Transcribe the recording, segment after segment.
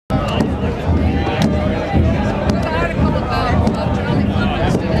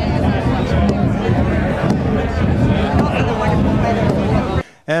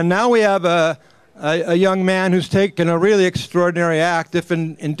And now we have a young man who's taken a really extraordinary act, if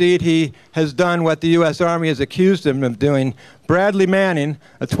indeed he has done what the U.S. Army has accused him of doing. Bradley Manning,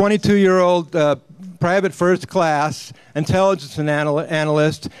 a 22-year-old private first class intelligence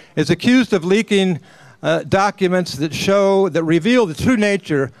analyst, is accused of leaking documents that reveal the true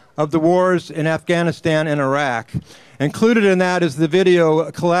nature of the wars in Afghanistan and Iraq. Included in that is the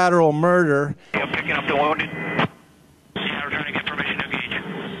video Collateral Murder. I'm picking up the wounded. Yeah, we're trying to get permission to engage.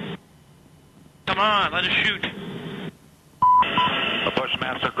 Come on, let us shoot. The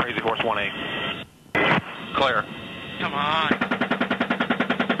Bushmaster, Crazy Horse 1-8. Clear. Come on.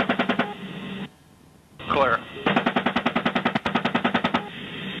 Clear.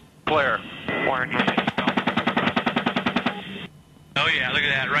 Clear. Where do you see? Oh yeah, look at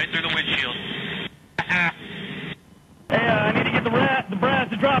that, right through the windshield. Hey, I need to get the brass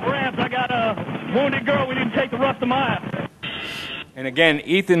to drop ramps. I got a wounded girl. We need to take the rough to mile. And again,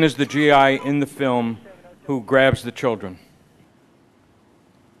 Ethan is the GI in the film who grabs the children.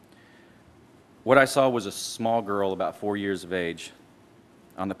 What I saw was a small girl about 4 years of age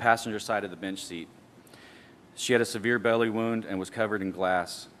on the passenger side of the bench seat. She had a severe belly wound and was covered in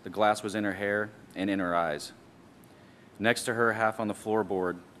glass. The glass was in her hair and in her eyes. Next to her, half on the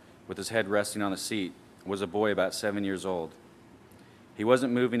floorboard, with his head resting on the seat, was a boy about 7 years old. He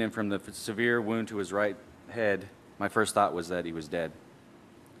wasn't moving, and from the severe wound to his right head, my first thought was that he was dead.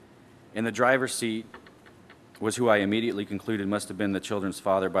 In the driver's seat was who I immediately concluded must have been the children's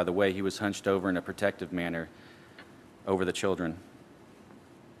father by the way he was hunched over in a protective manner over the children.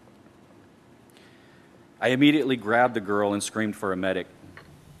 I immediately grabbed the girl and screamed for a medic.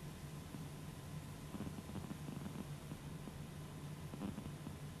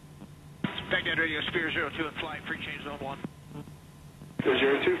 Baghdad Radio, Spiess 02 in flight, free change zone 1.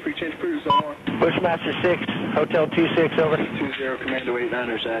 02, free change cruise zone 1. Bushmaster 6, Hotel 26, over. 20, Commando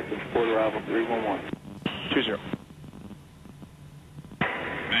 89ers active, port arrival 311. 20.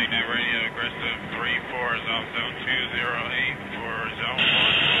 Baghdad Radio, aggressive 34 is off zone 208 for zone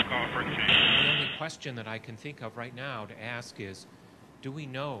 1, call for change. The only question that I can think of right now to ask is, do we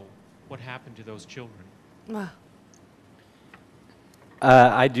know what happened to those children?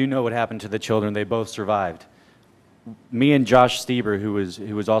 I do know what happened to the children. They both survived. Me and Josh Stieber, who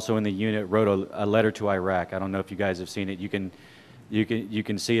was also in the unit, wrote a letter to Iraq. I don't know if you guys have seen it. You can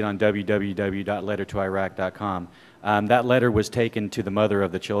see it on www.lettertoiraq.com. That letter was taken to the mother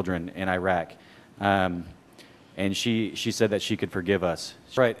of the children in Iraq, and she said that she could forgive us.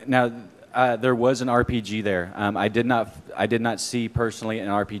 Right now, there was an RPG there. I did not see personally an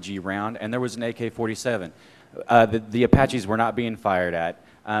RPG round, and there was an AK-47. The Apaches were not being fired at.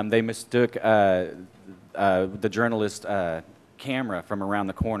 They mistook the journalist camera from around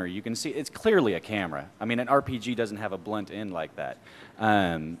the corner. You can see it's clearly a camera. I mean, an RPG doesn't have a blunt end like that.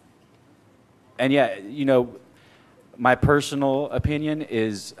 And yeah, you know, my personal opinion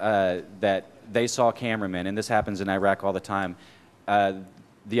is that they saw cameramen, and this happens in Iraq all the time. The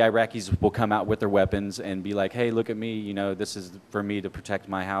Iraqis will come out with their weapons and be like, hey, look at me, you know, this is for me to protect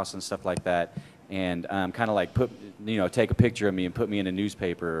my house and stuff like that. And kind of like take a picture of me and put me in a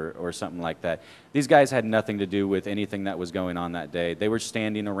newspaper or something like that. These guys had nothing to do with anything that was going on that day. They were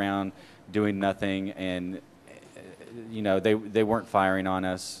standing around doing nothing, and you know, they weren't firing on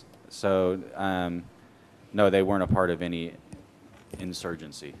us. So no, they weren't a part of any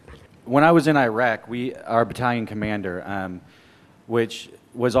insurgency. When I was in Iraq, our battalion commander, which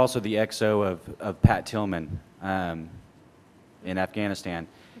was also the XO of Pat Tillman in Afghanistan,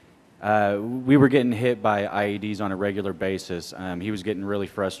 we were getting hit by IEDs on a regular basis. He was getting really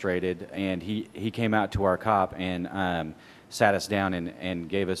frustrated, and he came out to our COP and sat us down and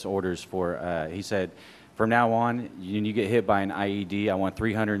gave us orders for, he said, from now on, when you get hit by an IED, I want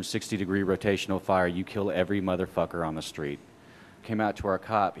 360-degree rotational fire. You kill every motherfucker on the street. Came out to our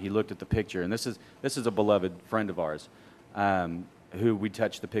COP, he looked at the picture, and this is a beloved friend of ours, who we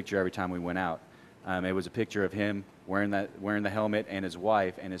touched the picture every time we went out. It was a picture of him wearing the helmet, and his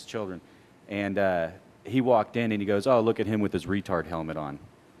wife and his children. And he walked in and he goes, "Oh, look at him with his retard helmet on."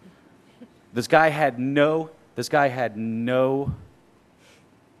 This guy had no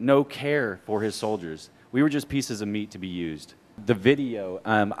care for his soldiers. We were just pieces of meat to be used. The video,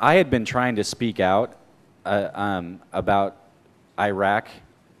 I had been trying to speak out about Iraq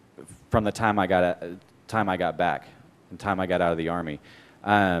from the time I got back, and time I got out of the Army.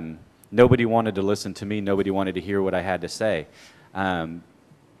 Nobody wanted to listen to me. Nobody wanted to hear what I had to say.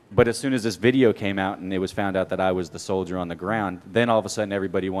 But as soon as this video came out and it was found out that I was the soldier on the ground, then all of a sudden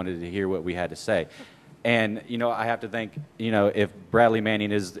everybody wanted to hear what we had to say. And, you know, I have to think, you know, if Bradley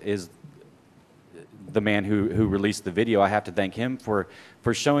Manning is the man who released the video. I have to thank him for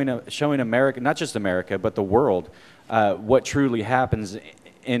showing America, not just America, but the world, what truly happens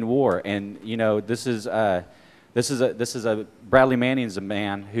in war. And you know, this is a Bradley Manning's a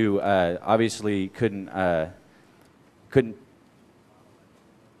man who obviously couldn't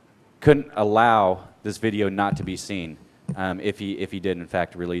allow this video not to be seen if he did in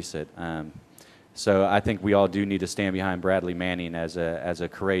fact release it. So I think we all do need to stand behind Bradley Manning as a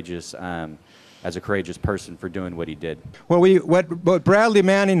courageous person for doing what he did. Well, what Bradley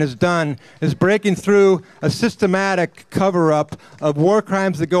Manning has done is breaking through a systematic cover-up of war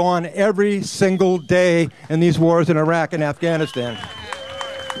crimes that go on every single day in these wars in Iraq and Afghanistan.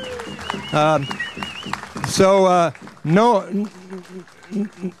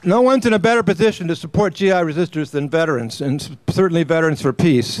 No one's in a better position to support GI resistors than veterans, and certainly Veterans for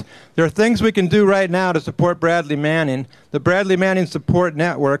Peace. There are things we can do right now to support Bradley Manning. The Bradley Manning Support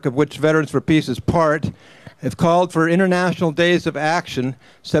Network, of which Veterans for Peace is part, have called for International Days of Action,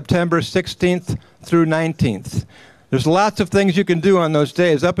 September 16th through 19th. There's lots of things you can do on those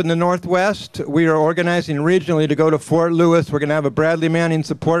days. Up in the Northwest, we are organizing regionally to go to Fort Lewis. We're going to have a Bradley Manning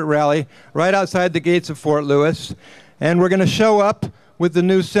support rally right outside the gates of Fort Lewis. And we're going to show up with the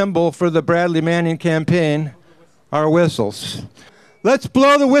new symbol for the Bradley Manning campaign, our whistles. Let's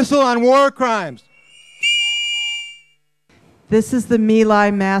blow the whistle on war crimes. This is the My Lai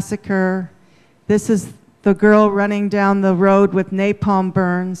massacre. This is the girl running down the road with napalm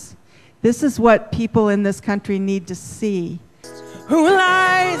burns. This is what people in this country need to see. Who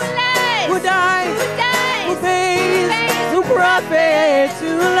lies? Who dies? Who pays? Who profits?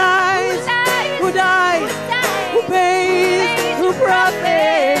 Who lies? Who dies? Who pays? Who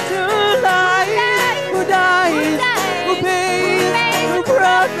profits? Who lies? Who dies? Who pays? Who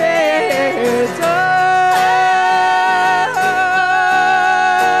profits? Who lies?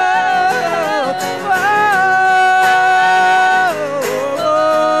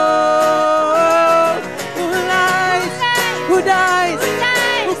 Who dies?